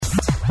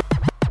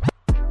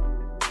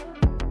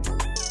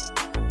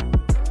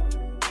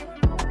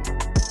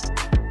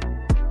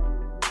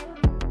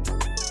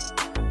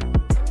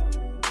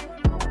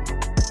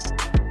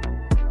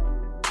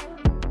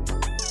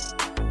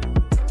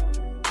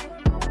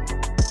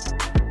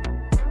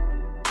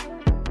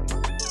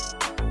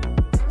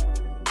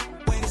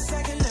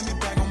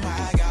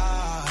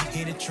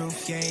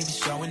yeah, you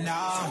showing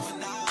off.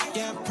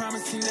 Yeah, I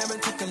promise you never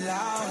took a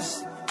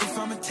loss. If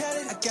I'ma tell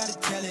it, I gotta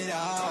tell it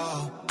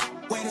all.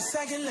 Wait a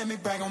second, let me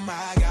brag on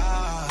my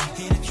God.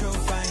 Hear the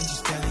truth, I ain't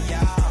just telling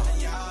y'all.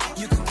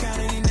 You can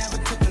count it, he never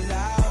took a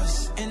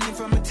loss. And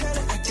if I'ma tell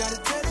it, I gotta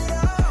tell it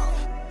all.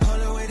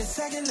 Hold on, wait a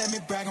second, let me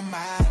brag on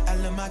my I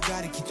love my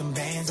God to keep them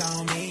bands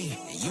on me.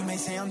 And you may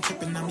say I'm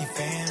tripping, I'm your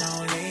fan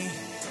only.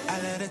 I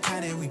love the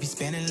time that we be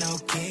spending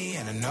low-key.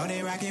 And I know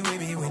they rockin' with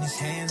me when it's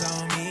hands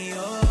on me.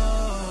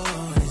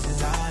 Oh, this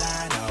is all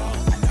I know.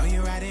 I know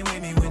you're riding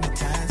with me when the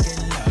time's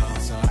getting low.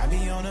 So I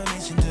be on a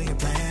mission to your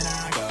plan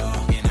I go.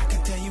 And I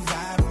can tell you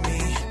vibe with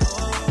me.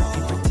 Oh,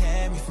 you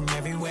protect me from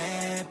every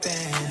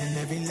weapon. And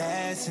every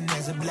lesson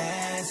there's a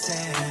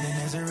blessing. And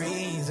there's a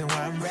reason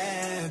why I'm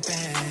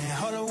reppin'.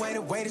 Hold on,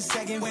 wait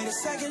a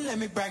second, let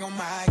me brag on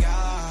my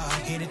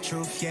God. Hear the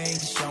truth, yeah,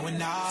 he's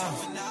showing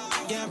off.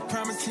 Yeah, I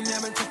promise he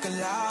never took a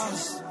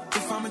loss.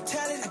 If I'ma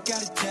tell it, I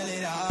gotta tell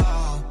it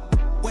all.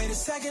 Wait a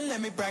second,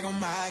 let me brag on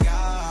my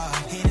God.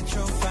 Hear the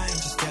truth, I ain't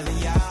just telling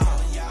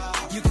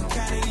y'all. You can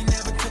count it, he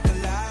never took a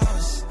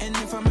loss. And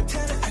if I'ma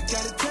tell it, I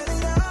gotta tell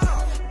it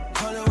all.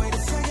 Hold on, wait a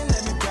second,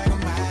 let me brag on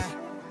my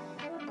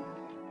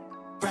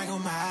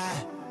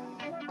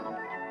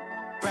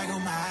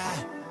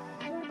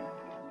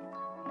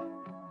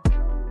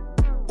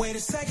Wait a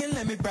second,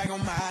 let me brag on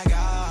my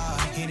God.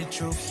 Hear the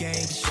truth, yeah,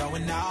 he's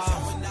showing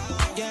off.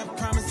 Yeah, I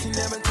promise he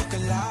never took a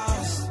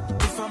loss.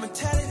 If I'ma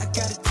tell it, I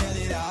gotta tell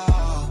it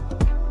all.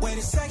 Wait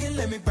a second,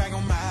 let me brag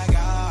on my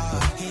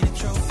God. Hear the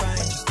truth, I ain't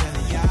just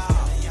telling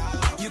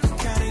y'all. You can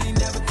count it, he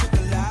never took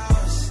a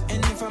loss.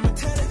 And if I'ma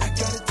tell it, I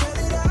gotta tell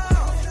it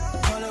all.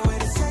 Hold on,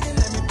 wait a second,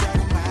 let me brag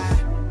on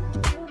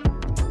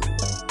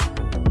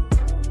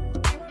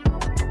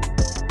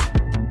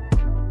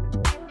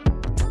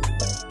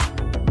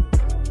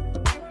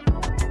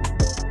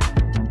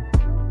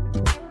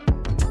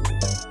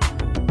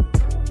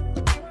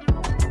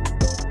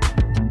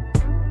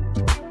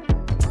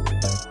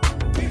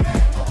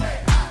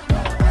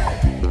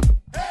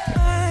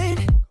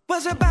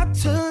about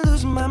to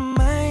lose my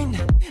mind,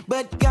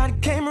 but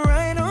God came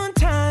right on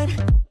time.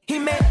 He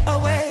made a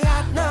way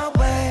out, no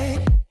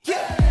way.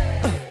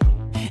 Yeah.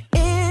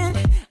 And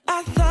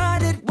I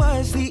thought it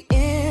was the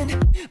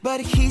end,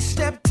 but he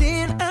stepped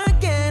in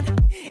again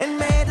and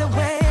made a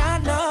way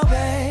out, no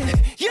way.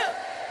 Yeah.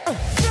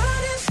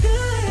 God is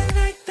good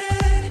like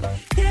that.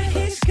 Yeah,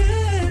 he's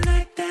good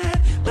like that.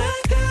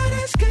 My God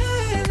is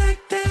good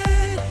like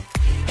that.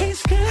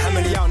 He's good. How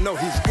many of y'all know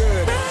he's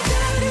good? My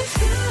God is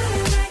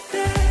good like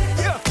that.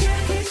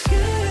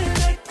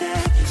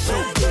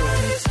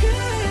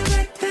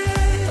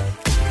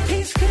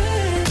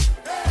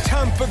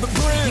 For the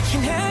bridge. You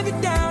can have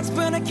your doubts,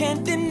 but I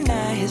can't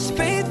deny his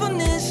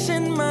faithfulness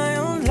in my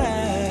own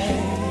life.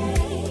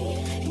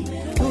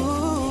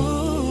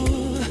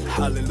 Ooh.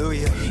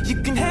 Hallelujah. You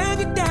can have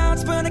your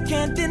doubts, but I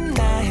can't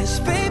deny his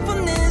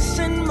faithfulness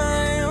in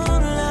my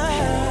own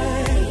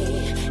life.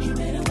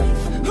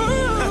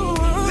 Ooh.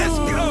 Let's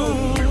go.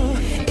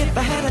 If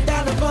I had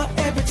 $1 for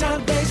every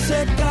time they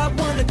said God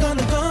wasn't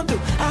gonna come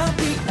through, I'll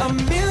be a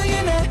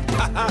millionaire.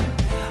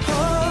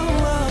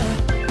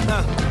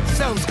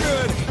 Sounds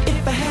good.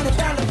 If I had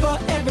 $1 for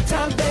every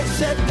time they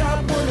said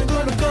God wasn't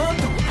gonna come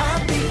through,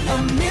 I'd be a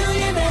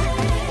millionaire.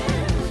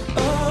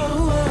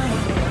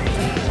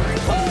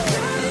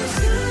 God is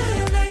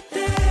good like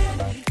that.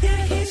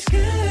 Yeah, he's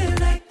good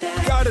like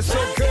that. God is so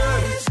good.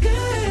 God is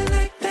good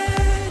like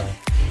that.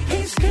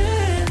 He's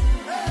good.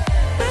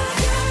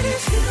 God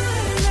is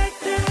good like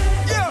that.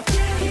 Yeah,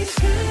 he's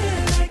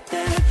good like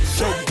that.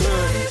 So good.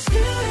 God is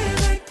good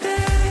like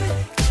that.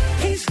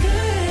 He's good.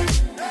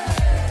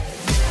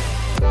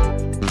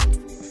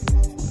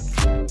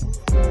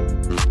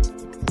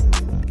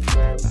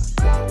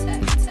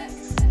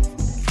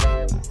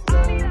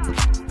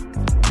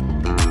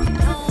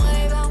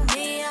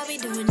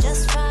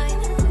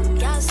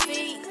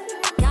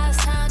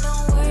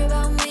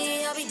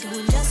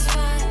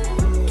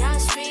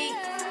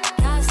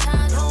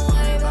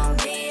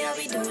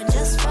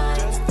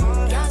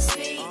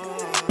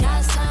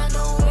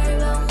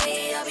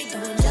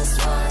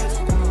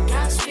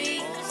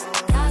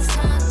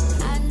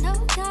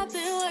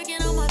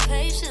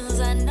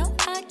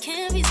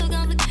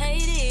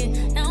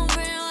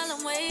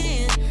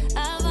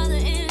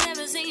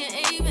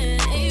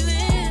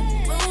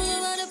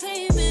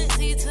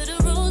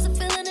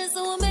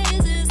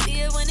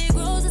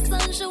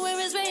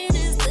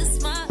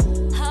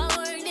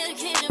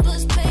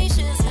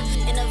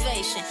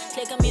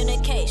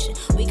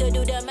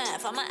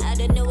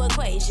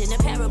 A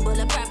parable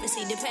of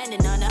prophecy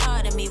depending on the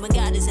heart of me. When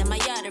God is in my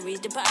arteries,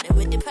 departed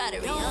with the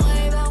pottery. Don't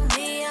worry about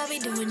me, I'll be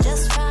doing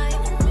just fine.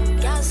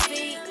 God's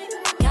speak,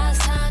 God's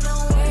time.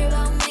 Don't worry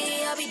about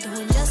me, I'll be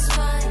doing just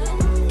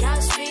fine.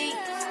 God's speak,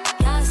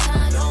 God's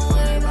time. Don't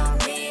worry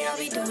about me, I'll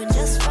be doing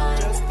just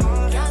fine.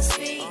 God's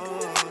speak,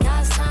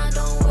 God's time.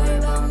 Don't worry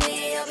about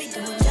me, I'll be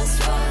doing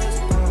just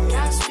fine.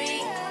 God's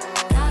speak,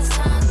 God's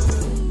time.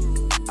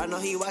 I know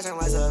he watching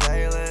like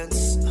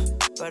surveillance.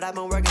 but I've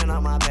been working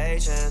on my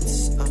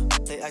patience.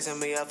 They asking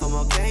me if I'm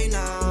okay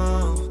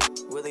now.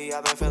 Really,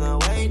 I've been feeling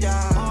way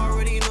down.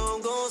 Already know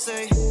I'm gon'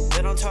 say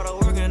they don't try to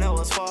work and that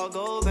was fall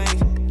go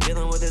bang.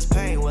 Dealing with this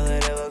pain, will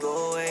it ever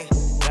go away?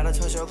 Gotta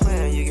trust your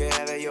plan, you can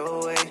have it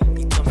your way.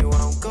 You tell me where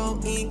I'm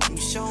going, you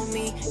show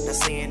me. Not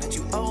saying that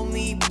you owe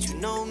me, but you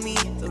know me.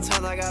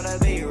 Sometimes I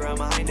gotta be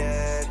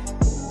reminded.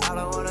 I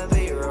don't wanna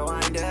be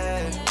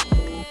rewinded.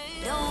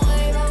 Don't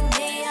worry about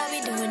me, I'll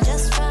be doing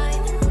just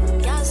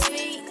fine. God's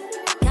feet,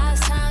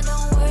 God's time.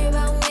 Don't worry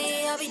about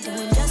me, I'll be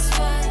doing just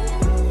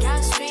fine.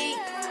 God's feet,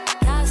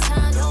 God's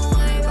time. Don't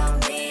worry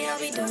about me, I'll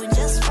be doing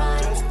just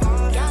fine.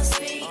 God's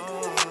feet,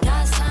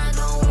 God's time.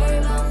 Don't worry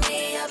about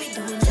me, I'll be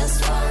doing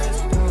just fine.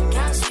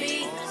 God's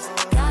feet,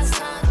 God's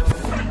time.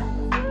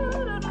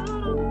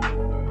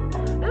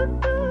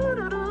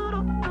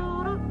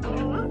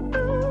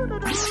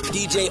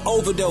 DJ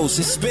Overdose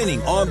is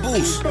spinning on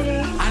Boost.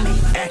 I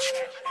need extra.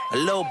 A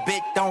little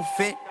bit don't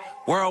fit.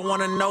 World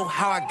wanna know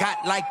how I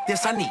got like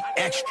this. I need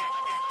extra.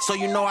 So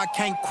you know I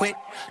can't quit.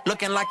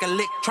 Looking like a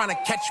lick, trying to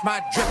catch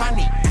my drip. I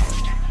need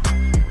extra.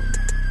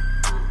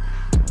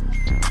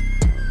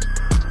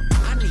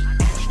 I need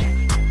extra.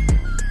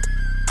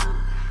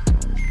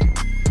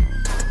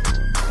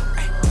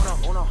 Hey,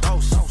 uno,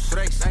 dos,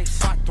 tres,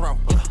 cuatro.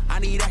 I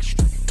need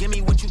extra. Give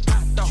me what you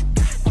got though.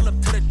 Pull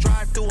up to the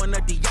drive-thru and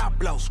the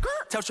Diablos.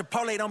 Tell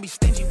Chipotle don't be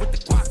stingy with the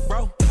guac,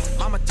 bro.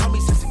 Mama told me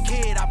since a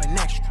kid I've been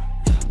extra.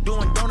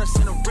 Doing donuts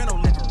in a rental,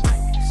 living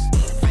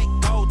reckless. Fake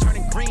gold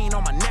turning green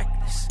on my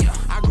necklace.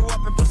 I grew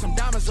up and put some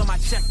diamonds on my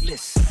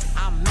checklist.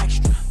 I'm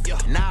extra,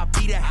 and I'll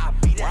be that.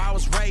 Where I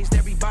was raised,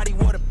 everybody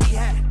wore the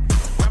B-hat.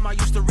 Grandma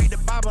used to read the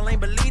Bible,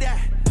 ain't believe that.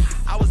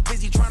 I was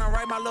busy trying to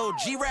write my little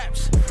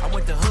G-raps. I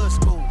went to hood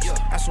school,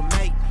 that's what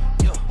made.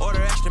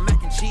 Order extra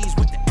mac and cheese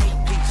with the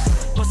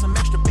 8-piece. Put some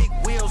extra big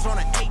wheels on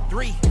an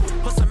 8-3.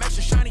 Put some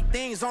extra shiny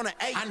things on an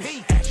 8. I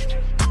need extra.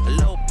 A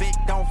little bit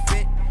don't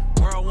fit.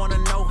 World wanna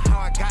know how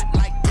I got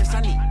like this.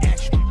 I need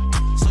extra.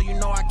 So you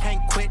know I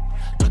can't quit.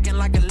 Looking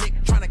like a lick,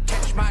 trying to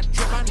catch my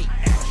drip. I need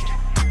extra.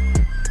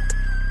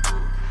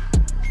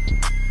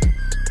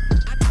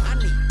 I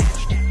need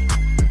extra.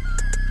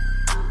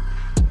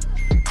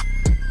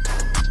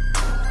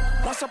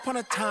 Once upon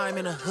a time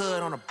in the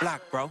hood on a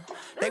block, bro,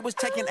 they was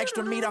taking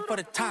extra meat off of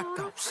the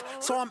tacos.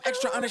 So I'm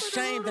extra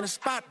unashamed in the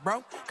spot,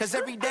 bro. Cause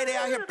every day they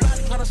out here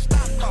plotting, trying to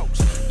stop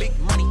folks. Big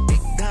money,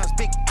 big guns,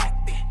 big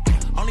acting.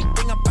 Only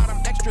thing about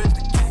them extra is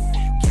the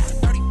captain.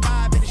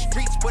 35 in the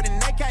streets with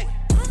an AK.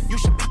 You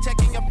should be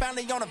taking your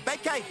family on a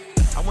vacay.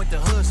 I went to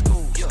hood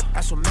school,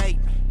 that's what made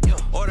me.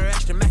 Order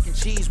extra mac and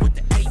cheese with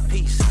the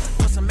 8-piece.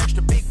 Put some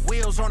extra big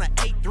wheels on an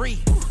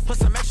 8-3. Put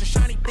some extra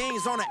shiny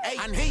things on an 8.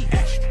 I need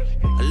extra.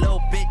 A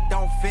little bit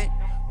don't fit.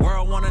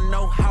 World wanna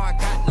know how I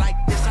got like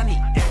this. I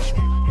need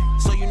extra.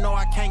 So you know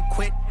I can't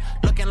quit.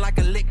 Looking like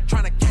a lick,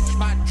 trying to catch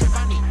my drip.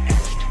 I need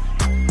extra.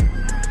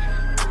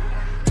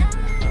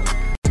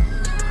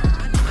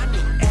 I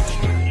need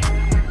extra.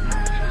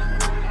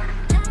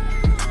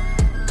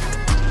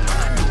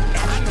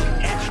 I need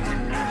extra.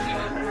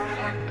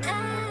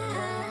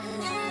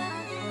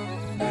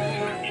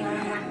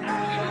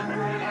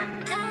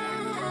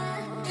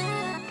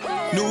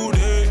 New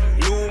day,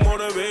 new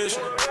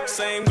motivation.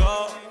 Same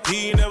God,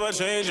 he never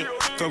changing.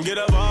 Come get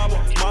a vibe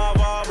off my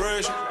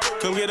vibration.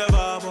 Come get a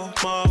vibe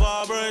off my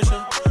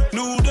vibration.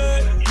 New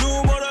day,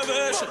 new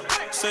motivation.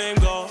 Same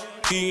God,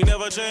 he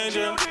never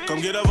changing.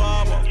 Come get a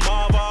vibe off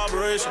my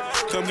vibration.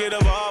 Come get a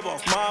vibe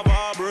off my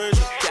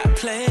vibration. Got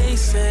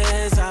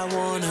places I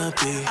wanna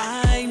be.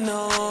 I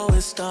know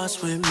it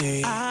starts with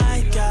me.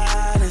 I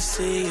gotta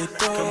see it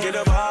through. Come get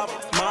a vibe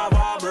off my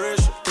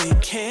vibration. They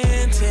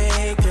can't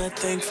take a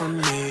thing from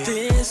me.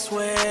 This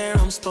where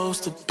I'm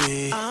supposed to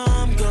be.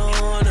 I'm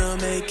gonna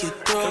make it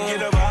through. Come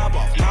get a vibe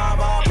off my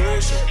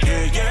vibration.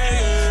 Yeah,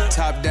 yeah, yeah.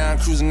 Top down,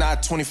 cruising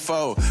out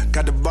 24.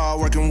 Got the ball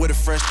working with a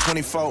fresh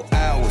 24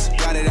 hours.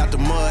 Got it out the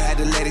mud, had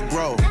to let it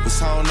grow. Was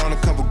holding on a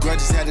couple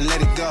grudges, had to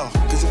let it go.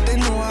 Cause if they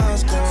knew I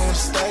was gonna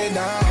stay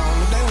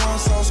down, if they want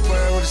so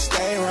square, would've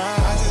stayed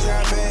round. I just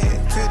got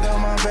big, picked up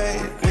my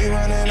bait. We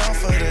running off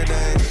for the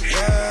day.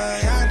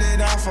 Yeah, I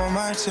did off on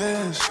my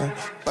chest.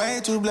 Way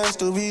too blessed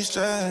to be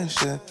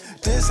stressed.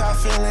 This I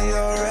feel in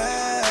your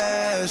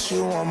ass.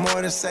 You want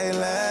more to say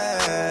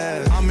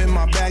less. I'm in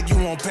my bag, you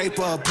want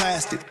paper or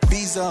plastic.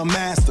 Visa or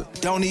master,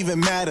 don't even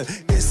matter.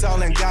 It's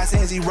all in God's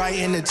hands, he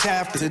writing the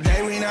chapter.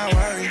 Today we not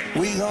worried,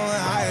 we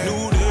going higher.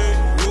 New day,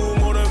 new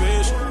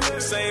motivation.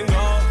 Same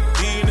God,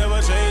 he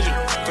never changing.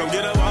 Come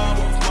get a vibe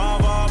off my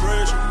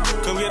vibration.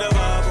 Come get a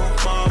vibe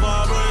off my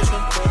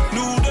vibration.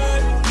 New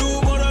day, new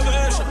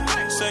motivation.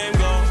 Same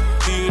God,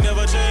 he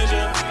never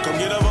changing. Come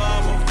get a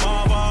vibe off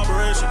my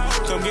vibration.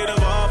 Come get a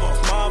vibe off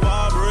my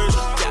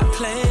vibration. Got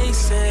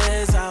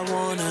places I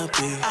wanna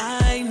be.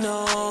 I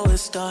know it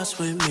starts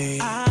with me.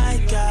 I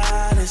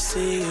gotta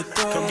see it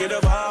through. Come get a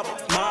vibe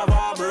off my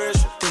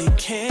vibration. They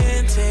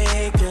can't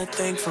take a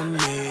thing from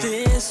me.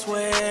 This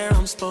where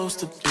I'm supposed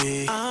to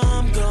be.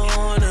 I'm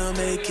gonna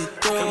make it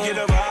through. Come get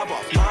a vibe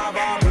off my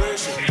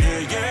vibration. Yeah,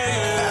 yeah,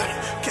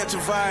 yeah. Kept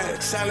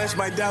petrified. Silence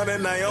my doubt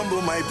and I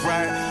humble my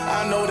pride.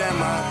 I know that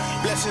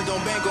my blessings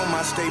don't bank on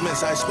my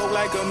statements. I spoke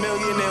like a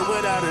millionaire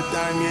without a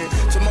dime yet.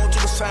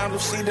 Tumultuous times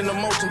of seed and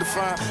emotion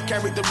defined.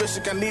 Carried the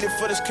risk I needed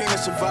for this king to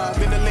survive.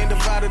 In the lane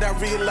divided, I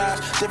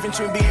realized difference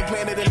between being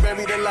planted and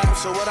buried alive.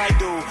 So what I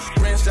do,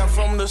 branched out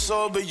from the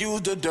soil but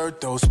use the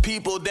dirt. Those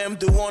people, them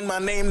do want my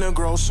name to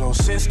grow. So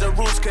since the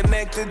roots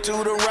connected to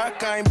the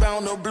rock, I ain't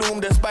bound to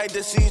bloom despite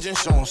the season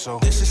shown. So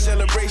this is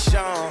celebration.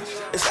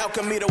 It's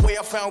alchemy the way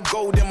I found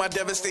gold in my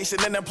devastation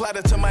and applied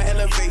it to my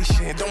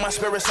elevation. Though my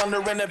spirit's under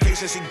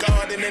renovation, see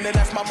God in it,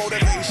 that's my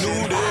motivation.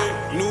 New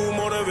day, new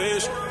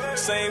motivation.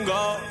 Same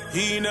God,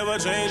 He never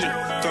changing.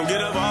 Come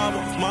get a vibe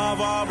of my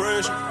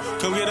vibration.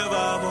 Come get a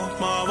vibe of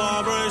my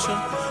vibration.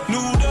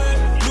 New day,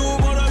 new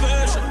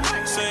motivation.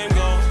 Same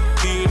God,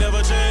 He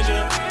never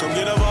changing. Come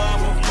get a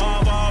vibe of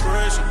my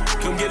vibration.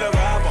 Come get a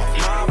vibe of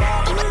my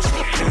vibration.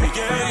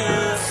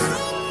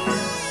 Yeah.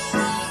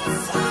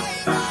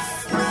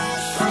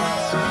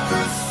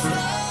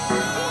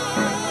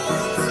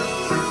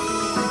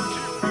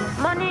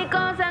 Money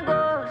comes and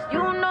goes, you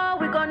know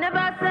we gon'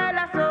 never sell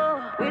our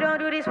soul. We don't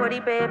do this for the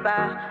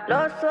paper,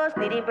 lost souls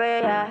need the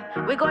prayer.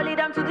 We gon' lead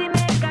them to the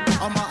maker.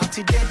 I'm a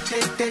auntie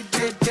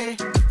day.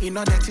 You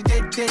know that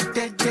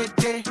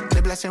day.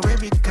 The blessing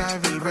we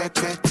carry,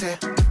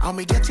 repeat. And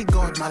we get it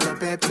God, my love,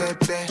 baby.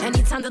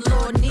 Anytime the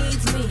Lord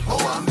needs me, Oh,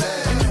 I'm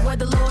there. anywhere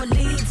the Lord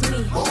leads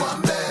me. Oh,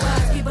 I'm there.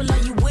 God's people,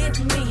 are you with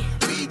me?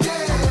 We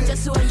there. I want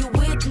just so are you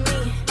with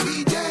me?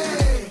 We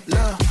there.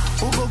 Look,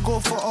 who go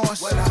for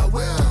us? Well, I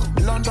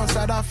will. London,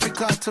 South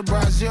Africa to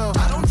Brazil.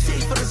 I don't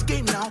take for this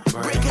game now.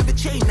 Break every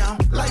chain now.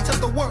 Light up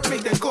the work,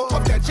 make them go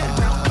up that jet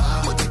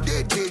now. What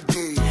you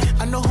did.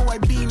 I know who I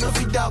be, no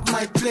feed out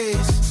my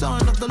place.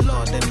 Son of the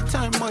Lord,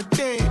 anytime or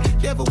day.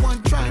 Never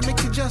one try,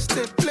 make it just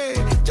a play.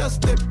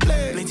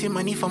 Plenty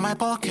money for my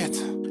pocket.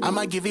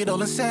 I'ma give it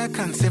all in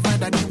seconds if I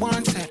daddy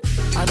wants it.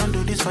 I don't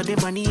do this for the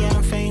money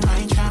and fame. I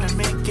ain't tryna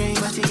make gains,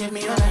 but he gave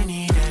me all I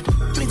needed.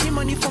 Plenty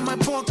money for my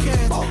pocket.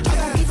 I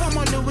don't give him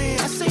all the way.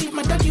 I say if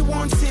my daddy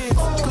wants it.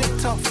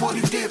 Click top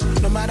 40 dip.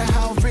 No matter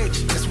how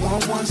rich, it's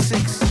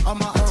 116. I'm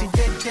a auntie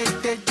day.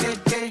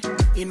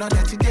 You know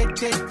that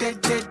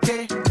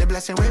day. The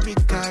blessing where we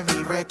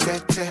carry,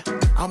 repeat.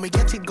 And we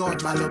get it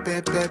God, my little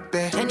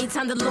baby.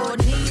 Anytime the Lord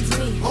needs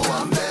me, Oh,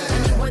 I'm there.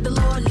 anywhere the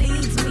Lord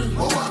leads me.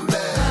 Oh, I'm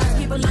there. God's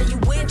people, are you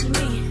with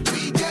me?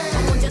 We there.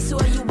 I want just so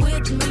are you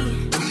with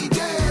me? We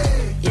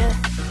there.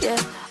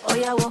 Yeah, oh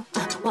yeah, whoa.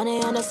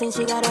 Money on the scene,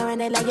 she got her in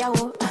it like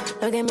Yahoo.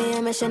 Look at me,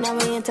 I'm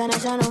missionary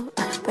international.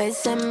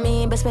 Pacing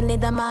me, best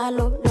believe that my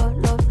low.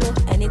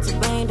 Need to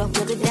rain, don't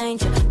feel the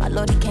danger. My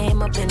Lord, He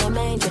came up in a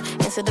manger.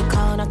 Answer the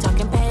call, not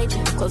talking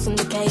pager. Closing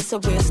the case, a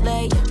real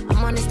slayer.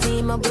 I'm on this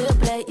team, a real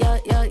play.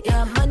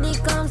 Yeah. Money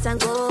comes and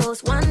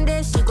goes. One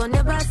day she gon'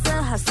 never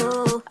sell her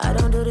soul. I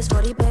don't do this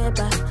for the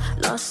paper.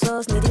 Lost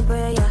souls needing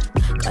prayer.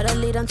 Gotta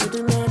lead them to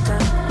the maker.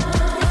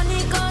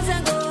 Money comes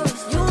and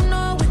goes. You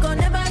know we gon'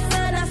 never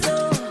sell our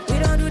soul. We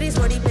don't do this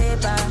for the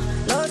paper.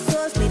 Lost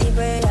souls needing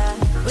prayer.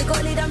 We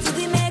gon' lead them to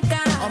the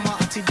maker. I'm a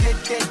auntie day.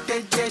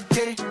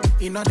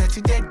 You know that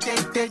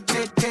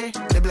day.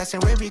 The blessing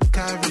where we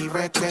carry,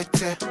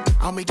 repeat.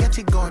 And we get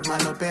it God, my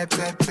little baby.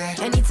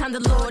 Anytime the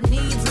Lord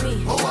needs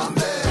me, Oh, I'm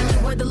there.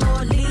 anywhere the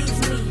Lord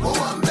leads me. Oh,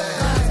 I'm there.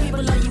 God's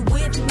people, are you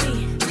with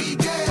me? We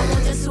there. I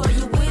want just so are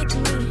you with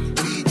me?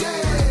 We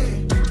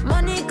there.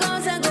 Money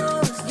comes and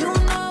goes, you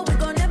know we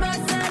gon' never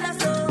sell our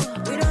soul.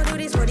 We don't do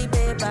this for the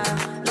paper,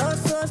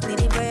 lost souls need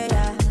the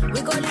prayer.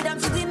 We gon' lead them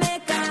to the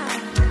maker.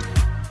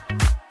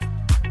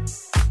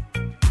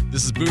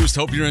 This is Boost.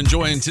 Hope you're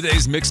enjoying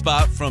today's mix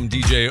spot from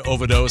DJ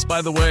Overdose.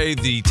 By the way,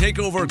 the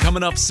takeover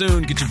coming up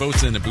soon. Get your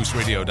votes in at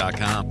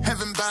boostradio.com.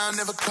 Heaven bound,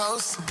 never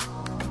close.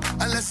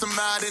 Unless I'm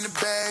out in the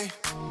bay.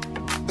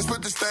 Let's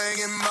put this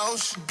thing in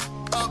motion.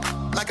 Up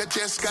like I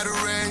just got a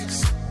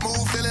raise.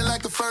 Move feeling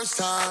like the first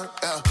time.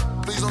 Yeah.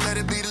 Please don't let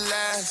it be the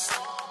last.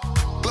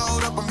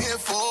 Glowed up, I'm here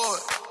for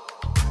it.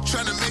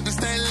 Tryna make this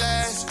thing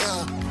last.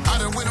 Yeah. I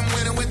done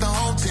winning with the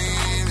whole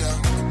team.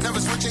 Yeah. Never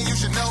switching, you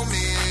should know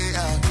me.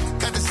 Yeah.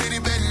 Got the city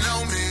betting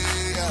on me.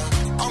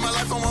 Yeah. All my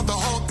life I want the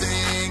whole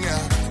thing.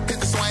 Yeah. Hit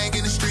the swing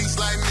in the streets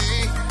like me.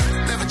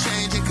 Never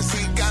change it 'cause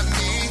He got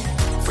me.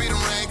 Freedom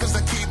reign 'cause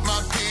I keep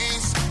my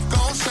peace.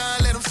 Gon' shine,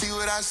 let them see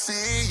what I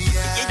see.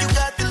 Yeah. You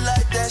got the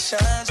light that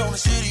shines on the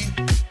city.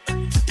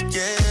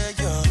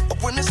 Yeah.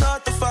 But when it's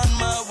hard to find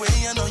my way,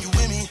 I know you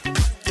with me.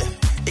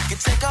 Yeah. It can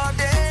take all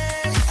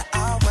day.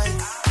 I'll wait.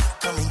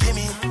 Come and get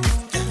me.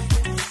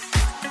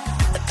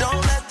 Yeah.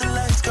 Don't let the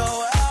lights go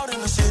out in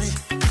the city.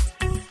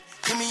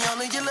 Give me all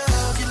of your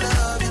love. Give me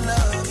all of your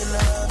love.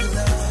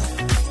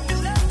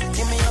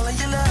 Give me all of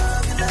your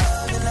love. Give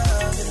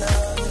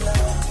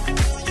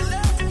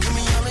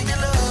me all your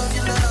love.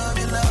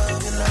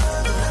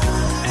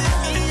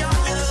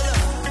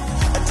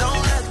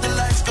 Don't let the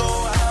lights go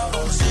out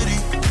on the city.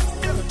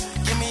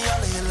 Give me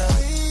all of your love.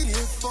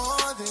 Waited for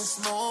this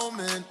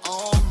moment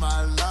all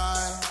my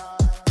life.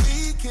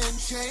 We can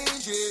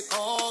change it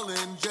all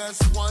in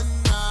just one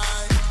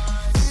night.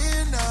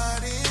 We're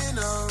not in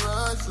a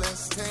rush,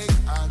 let's take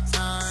our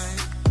time.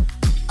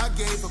 I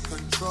gave her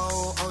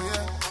control, oh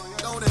yeah.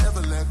 Don't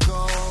ever let go,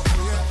 oh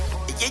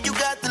yeah. Yeah, you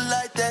got the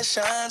light that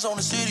shines on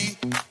the city.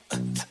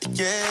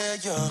 Yeah,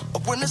 yeah.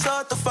 But when it's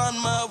hard to find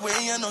my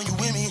way, I know you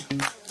with me.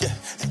 Yeah,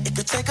 it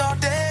could take all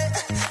day.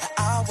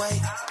 I'll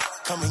wait.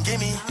 Come and get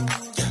me.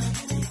 Yeah.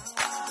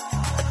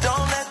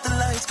 Don't let the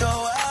lights go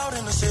out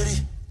in the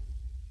city.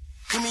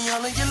 Give me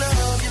all of your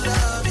love, your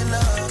love, your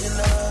love, your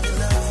love, your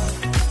love.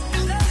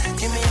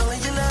 Give me all of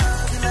your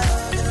love, your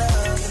love, your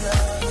love, your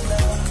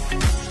love,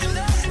 your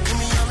love. Give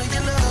me all of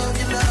your love,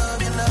 your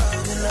love, your love,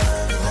 your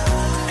love, your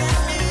love.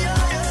 Give me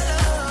all your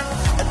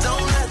love. And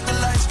don't let the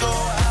lights go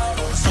out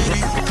on the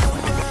city.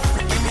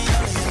 Give me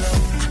all of your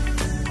love.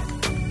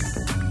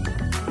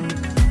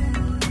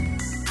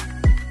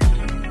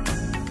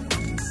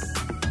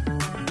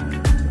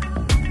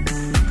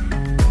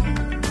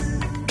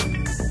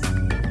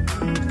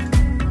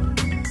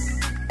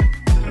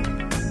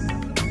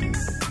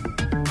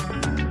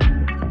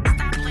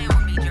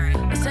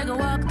 Let's take a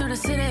walk through the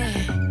city.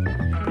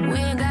 We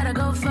ain't gotta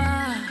go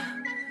far.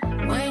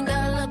 We ain't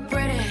gotta look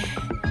pretty.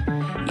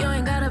 You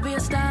ain't gotta be a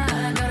star.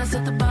 I gotta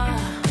set the bar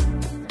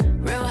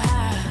real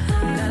high.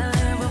 Gotta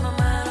live with my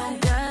mind on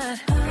God.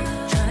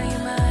 Trying to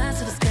get my eyes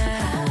to the sky.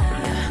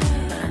 Yeah,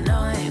 but I know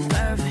I ain't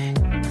perfect.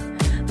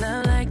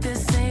 Love like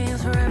this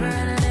seems forever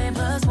and it ain't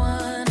plus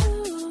one.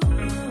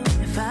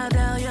 If I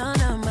dial your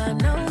number, I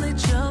know that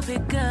you'll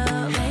pick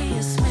up. Hey,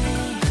 it's me.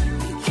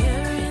 You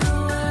carry the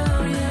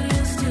world, yet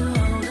you're still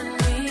holding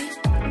me.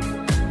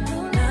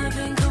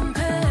 Nothing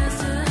compares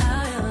to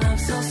how your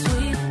love's so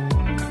sweet.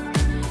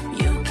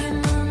 You can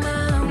move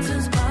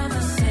mountains, part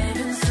the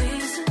seven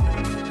seas,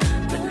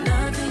 but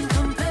nothing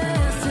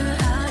compares to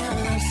how your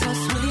love's so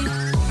sweet.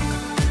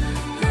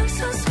 Love's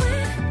so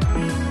sweet.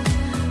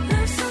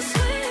 Love's so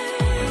sweet.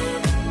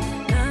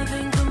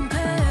 Nothing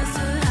compares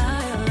to how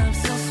your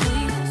love's so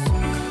sweet.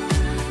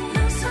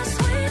 Love's so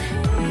sweet.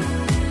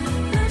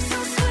 Love's so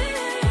sweet.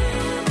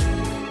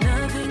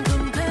 Nothing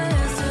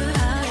compares to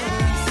how your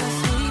love's so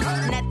sweet.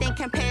 Nothing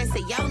compares to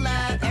your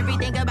love.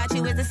 Everything about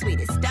you is the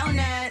sweetest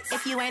donuts.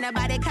 If you ain't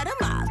about it, cut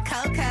them off.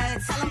 Cold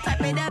cuts. Tell them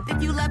clap it up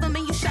if you love them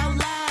and you show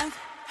love.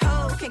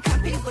 Who can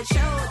compete with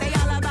you? They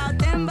all about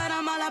them, but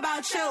I'm all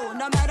about you.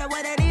 No matter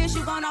what it is,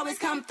 you gon' always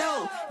come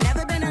through.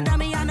 Never been a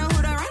dummy, I know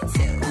who to run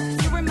to.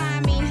 You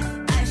remind me,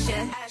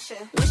 Usher.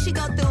 When she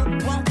go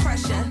through, won't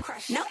crush her.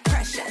 No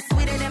pressure.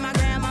 Sweeter than my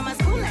grandmama's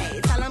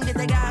Kool-Aid. Tell them get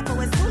the guy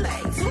for it's too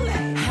late. Too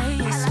late. Hey,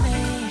 it's me.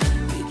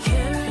 You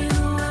carry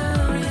the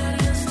world,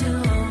 yet you're still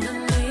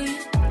holding me.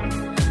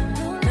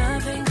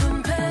 Nothing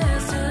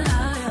compares to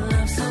how your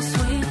love's so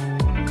sweet.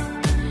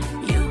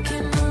 You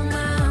can move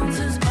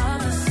mountains, part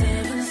the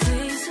seven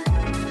seas,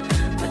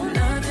 but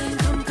nothing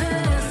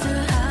compares to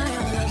how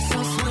your love's so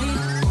sweet.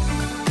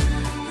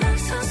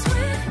 Love's so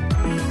sweet.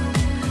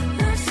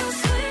 Love's so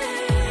sweet.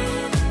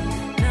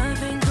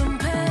 Nothing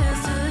compares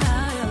to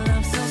how your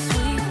love's so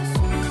sweet.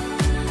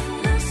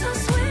 Love's so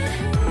sweet.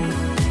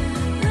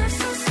 Love's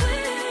so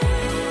sweet.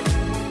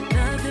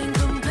 Nothing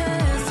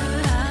compares to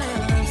how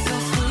your love's so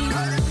sweet.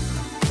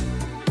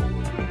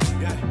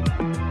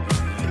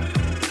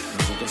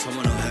 Nosotros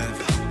somos los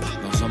jefes,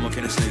 no somos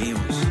quienes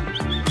seguimos.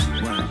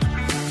 Bueno,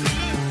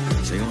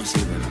 seguimos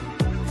así, pero.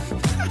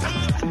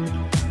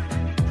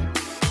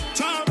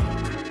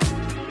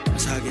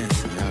 That's how I get.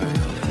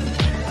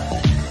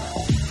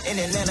 In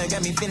Atlanta,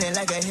 got me feeling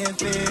like a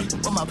jefe.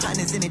 With my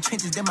partners in the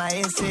trenches, in my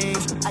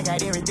essays. I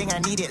got everything I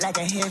needed like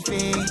a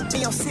jefe.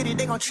 In your city,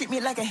 they gon' treat me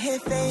like a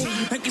jefe.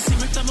 En Kissimmee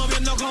me están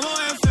moviendo como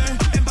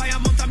jefe. En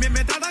Bayamón también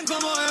me tratan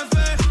como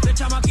jefe. De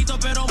chamaquito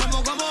pero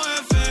muevo como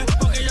jefe.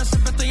 Porque yo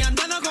siempre estoy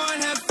andando con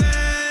el jefe.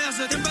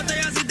 Hace tiempo estoy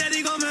así, te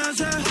digo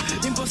meses.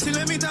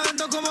 Imposible mi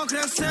talento como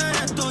crecer.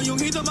 Estoy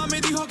un hito, mami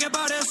dijo que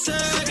parece.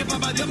 Que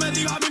papá Dios me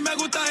dijo, a mí me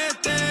gusta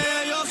este.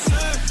 Yo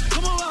sé,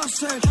 ¿cómo va a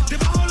ser?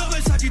 Debajo los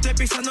Versace, te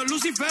pisando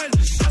Lucifer.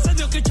 Gracias a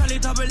Dios que Charlie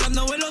está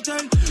velando el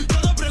hotel.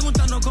 Todos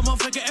preguntando cómo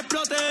fue que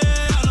exploté.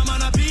 A la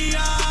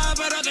manapía,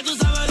 pero que tú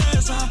sabes de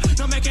esa.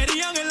 No me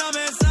querían en la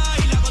mesa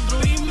y la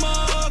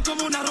construimos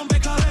como una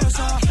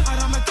rompecabezas.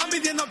 Ahora me están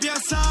pidiendo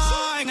piezas.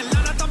 En el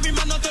Lara están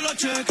firmándote los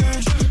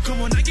cheques.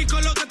 Como Nike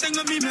con lo que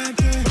tengo en mi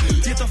mente.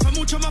 Y esto fue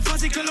mucho más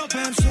fácil que lo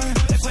pensé.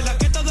 Recuerda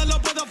que todo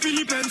lo puedo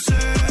filipense.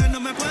 No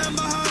me pueden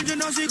bajar, yo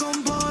nací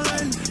con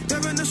poder. Te he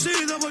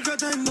bendecido porque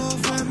tengo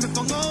fe. Me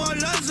pongo a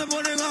bailar, se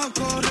ponen a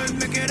correr.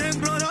 Me quieren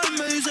explorar,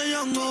 me dicen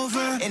Young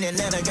Gofe. In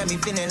Atlanta, got me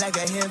feeling like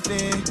a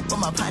jefe. With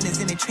my partners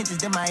in the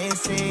trenches, in my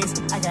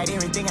essays. I got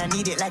everything I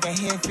needed like a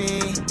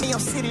jefe. In your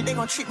city, they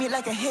gon' treat me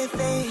like a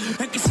jefe.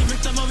 En Kissimmee me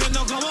están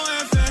moviendo como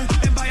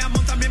jefe. En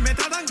Bayamón también me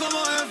tratan como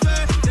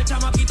jefe. De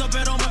chamaquito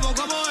pero muevo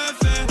como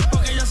jefe.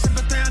 Porque yo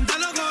siempre estoy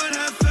andando con el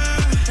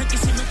jefe. En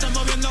Kissimmee me están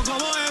moviendo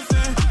como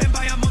jefe. En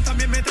Bayamón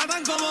también me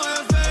tratan como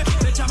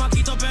jefe. De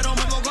chamaquito pero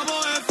muevo como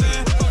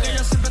jefe. Porque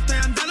yo siempre estoy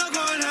andando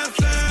con el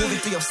jefe. Moving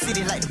through your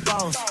city like the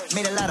boss.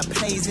 Made a lot of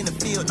plays in the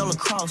field, no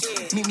lacrosse.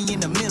 Meet me in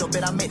the middle,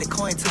 bet I make the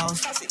coin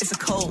toss. It's a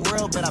cold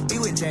world, but I be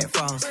with Jack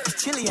Frost.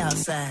 It's chilly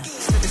outside.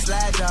 Slip the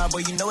slide job,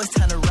 boy, you know it's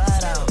time to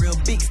ride out. Real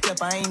big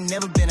step, I ain't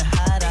never been a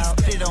hideout.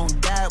 Put it on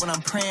God, when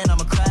I'm praying,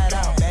 I'ma cry it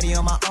out. Baddie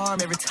on my arm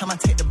every time I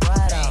take the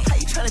bride out. How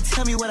you tryna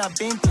tell me what I've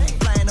been through?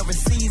 Flying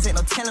overseas, ain't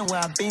no telling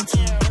where I've been to.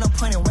 Ain't no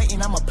point in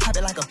waiting, I'ma pop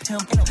it like a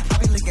pimple. I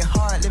be looking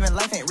hard, living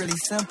life ain't really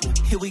simple.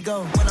 Here we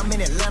go. When I'm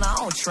in Atlanta, I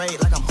don't trade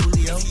like I'm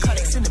Julio.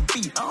 Cardex in the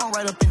beat, I don't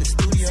write up in the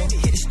studio.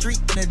 Hit the street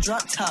in a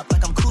drop top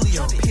like I'm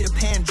Coolio. Peter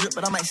Pan drip,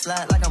 but I might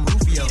slide like I'm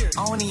Rufio.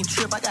 I don't even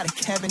trip, I got a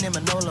cabin in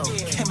Manolo.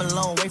 Came a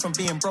long way from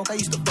being broke, I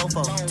used to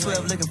fofo.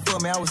 12 looking for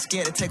me, I was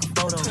scared to take a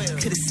photo.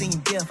 Could've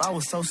seen death, I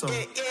was so-so.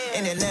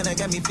 In Atlanta,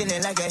 got me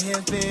feeling like a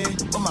heavy.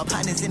 With my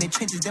partners in the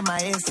trenches, in my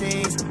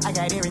essays. I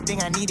got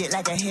everything I needed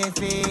like a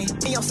heavy.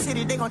 In your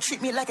city, they gon'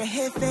 treat me like a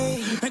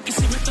heavy. Es que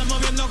si me están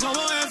moviendo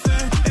como F.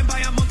 En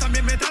Bayamón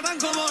también me tratan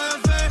como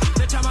F.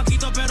 De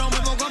chamaquito pero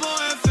muevo como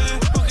F.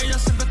 Porque yo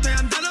siempre estoy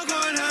andando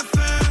con el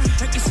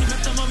jefe. Es que si me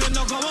están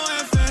moviendo como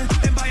F.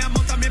 En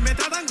Bayamón también me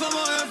tratan como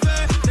F.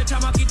 De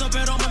chamaquito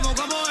pero muevo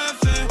como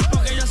F.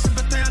 Porque yo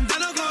siempre estoy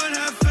andando con el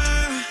jefe.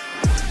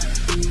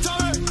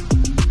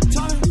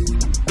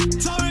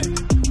 Tell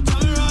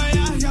me right,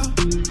 yeah.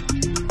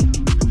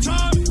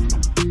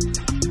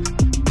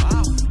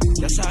 Wow,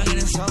 ya saben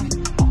eso.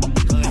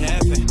 Con el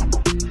jefe.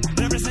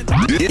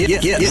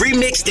 Yeah.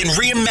 Remixed and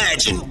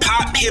reimagined.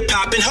 Pop, hip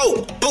hop, and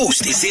hope.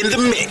 Boost is in the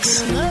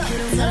mix.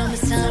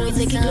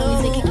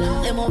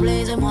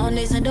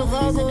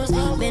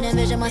 Been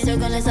envision my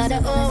circle inside the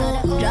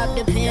O. Drop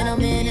the pin,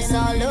 I'm in, it's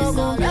all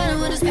logo. Riding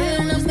with the spirit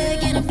and I'm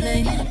making a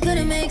play.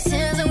 Couldn't make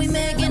sense, and we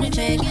making a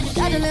change.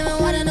 Got to live in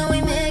water, know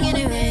we making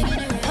it rain.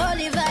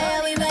 Holy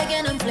fire, we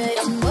making them play.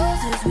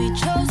 Moses, we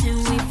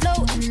chosen, we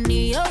float in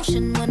the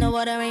ocean. When the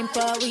water ain't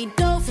far, we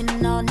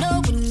dolphin. All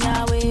know when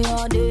Yahweh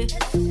all day.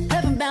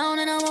 Heaven bound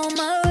and I'm on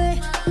my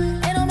way.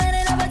 Ain't no man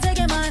ain't ever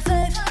taking my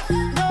faith.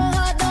 No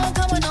heart, don't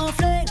come with no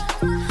flame.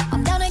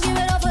 I'm down to give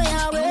it all for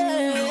Yahweh.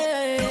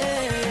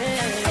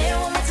 Say it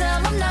one more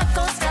time, I'm not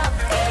gon' stop.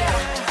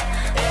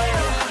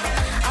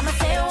 I'ma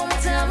say it one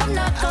more time, I'm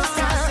not gon'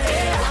 stop.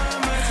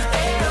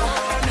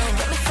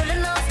 Get me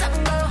feeling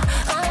unstoppable,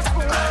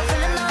 unstoppable,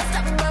 feeling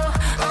unstoppable,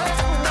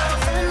 unstoppable,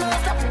 feeling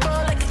unstoppable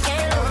like I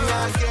can't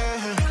lose.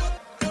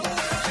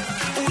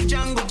 Ooh,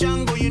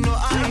 Django, you know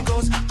how it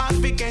goes.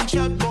 African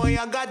chat boy,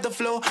 I got the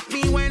flow.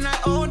 Me when I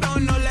hold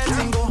on, no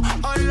letting go.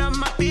 All of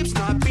my peeps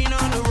not been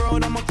on the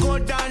road. I'ma go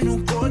down,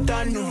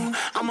 no.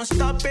 I'ma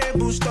stop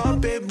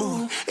it,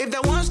 boo. If they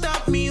won't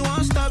stop me,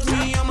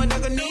 I'ma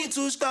never need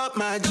to stop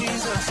my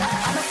Jesus.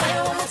 I'ma say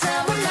it one more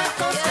time, I'm not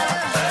gon' stop.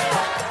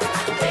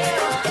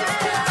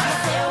 I'ma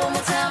say it one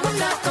more time, I'm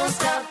not gon'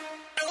 stop.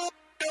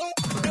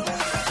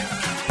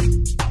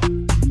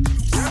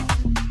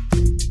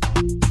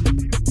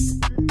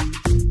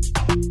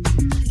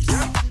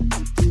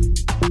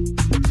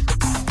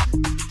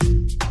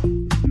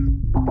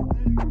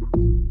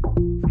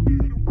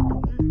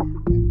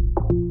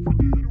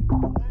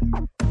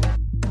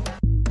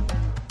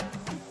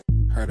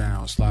 Her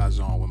down, slides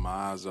on with my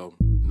eyes open.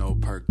 No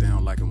perk, they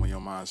don't like it when your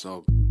mind's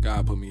open.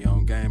 God put me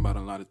on game about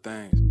a lot of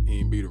things. He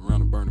ain't beat around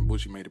the burning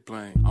bush, he made it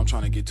plain. I'm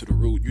trying to get to the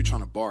root, you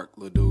trying to bark,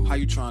 little dude. How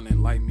you trying to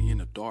enlighten me in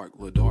the dark,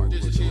 little dark?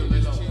 Just chill,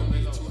 lay low,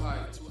 too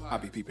high. I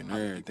be peeping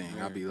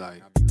everything, I be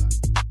like,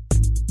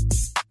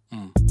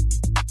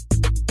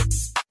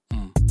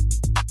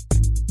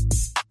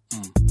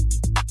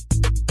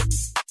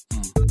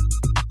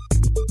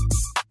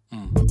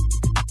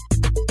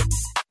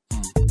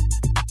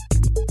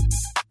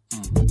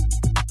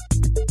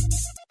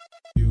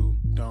 You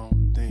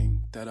don't think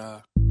that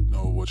I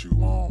know what you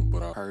want,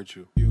 but I heard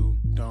you. You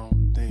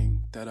don't think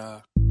that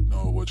I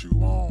know what you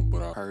want,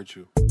 but I heard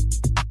you.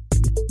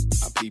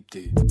 I peeped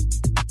it.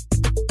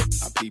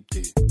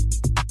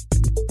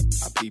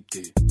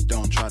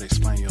 Don't try to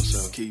explain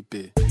yourself. Keep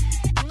it.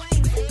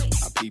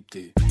 I peeped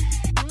it.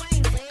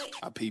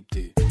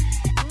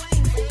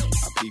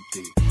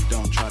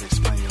 Don't try to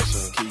explain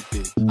yourself. Keep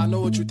it. I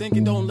know what you're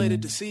thinking, don't let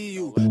it deceive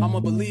you. I'm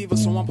a believer,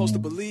 so I'm supposed to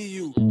believe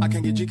you. I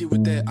can't get jiggy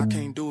with that, I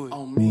can't do it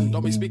on me.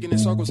 Don't be speaking in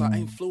circles, I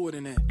ain't fluid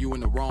in it. You in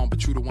the wrong,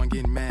 but you the one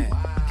getting mad.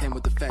 Came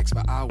with the facts,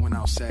 but I went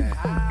out sad.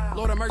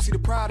 Lord have mercy, the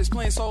pride is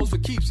playing souls for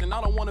keeps, and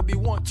I don't wanna be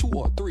 1, 2,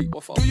 or 3,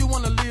 or 4. Do you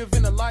wanna live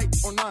in the light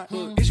or not?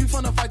 Is you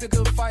finna fight the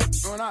good fight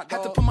or not?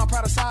 Have to put my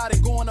pride aside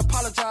and go and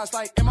apologize.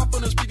 Like, am I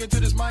finna speak into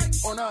this mic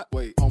or not?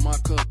 Wait, on my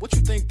cup, what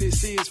you think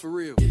this is for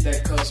real? Get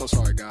that cup. So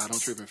sorry, God, I'm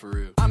tripping for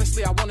real.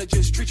 Honestly, I wanna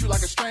just treat you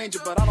like a stranger,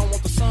 but I don't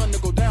want the sun to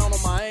go down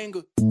on my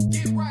anger.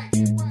 Get right.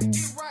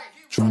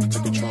 Trying to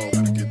take control,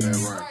 gotta get that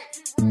right.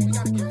 We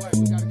gotta get right.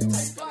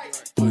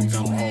 Putting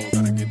down on hold,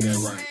 gotta get that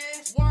right.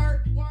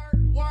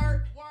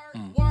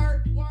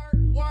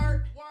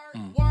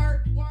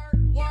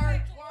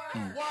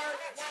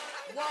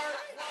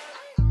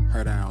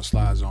 Her down,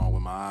 slides on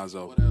with my eyes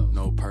open.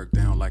 No perk,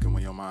 they don't like it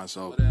when your mind's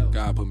open.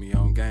 God put me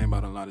on game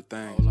about a lot of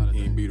things.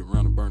 He ain't beat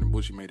around the burning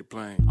bush, he made it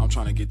plain. I'm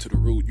trying to get to the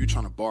root, you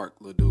trying to bark,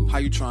 little dude. How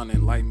you trying to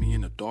enlighten me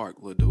in the dark,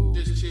 little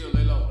dude? Just chill,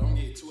 lay low, don't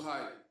get too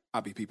high. I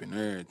be peeping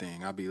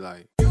everything. I be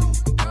like, you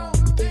don't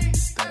think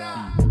that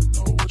I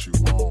know what you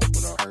want,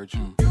 but I heard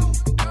you. You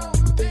don't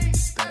think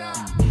that I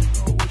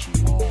know what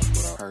you want,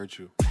 but I heard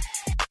you.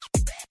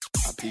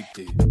 I peeped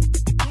it.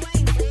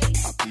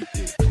 I peeped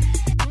it.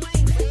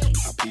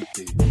 I peeped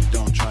it.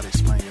 Don't try to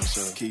explain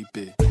yourself. Keep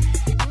it. I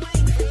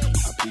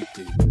peeped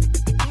it.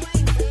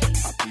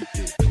 I peeped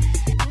it.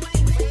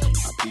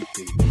 I peeped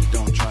it.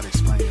 Don't try to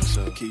explain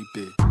yourself. Keep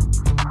it.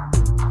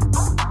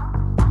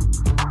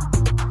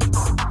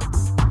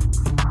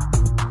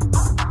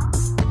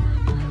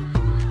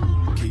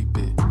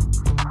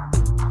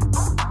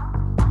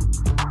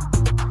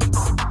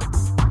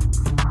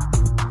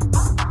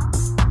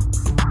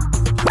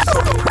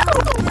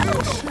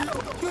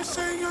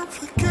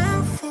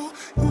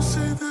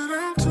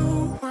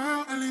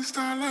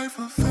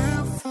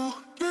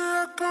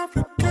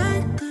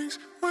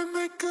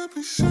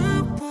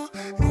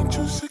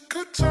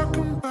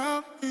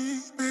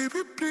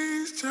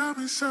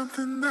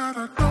 Something that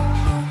I don't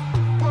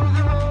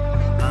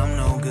know. I'm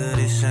no good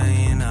at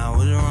saying I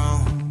was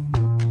wrong.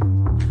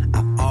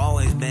 I've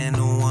always been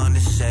the one to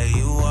say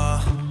you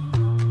are.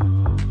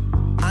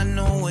 I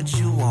know what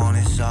you want,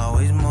 it's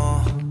always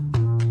more.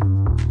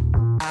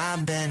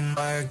 I've been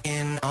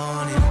working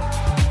on it.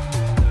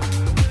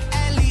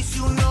 At least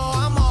you know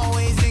I'm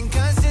always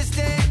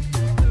inconsistent.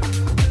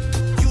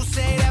 You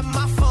say that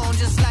my phone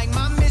just like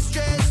my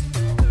mistress.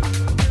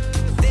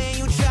 Then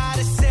you try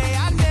to say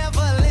I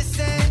never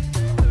listen.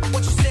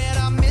 What you said,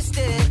 I missed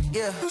it,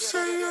 yeah. You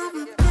say I'm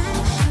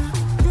impatient,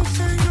 you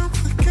say I'm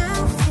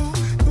forgetful.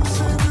 You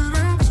say that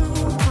I'm too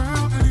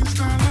wild, and it's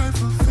not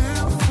life I'm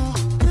fearful.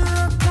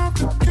 Yeah, I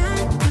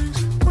complicate things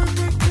when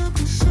they could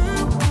be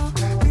simple.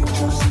 Ain't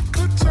you sick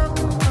of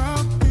talking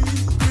about me?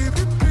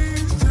 Baby,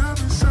 please tell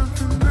me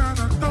something that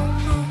I don't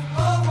know.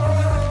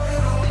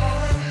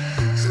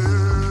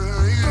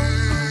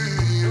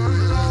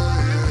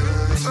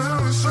 Tell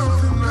me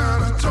something that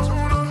I don't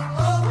know.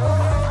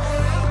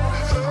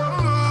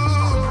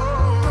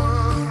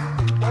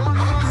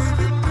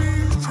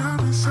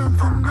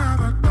 Something that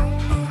I don't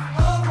know.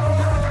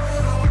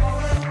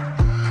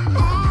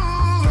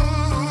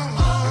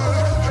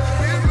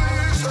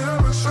 Tell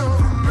me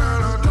something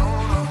that I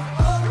don't know.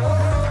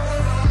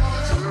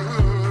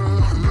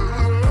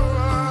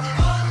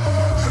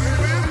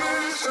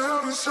 Tell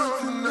me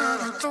something that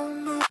I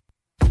don't know.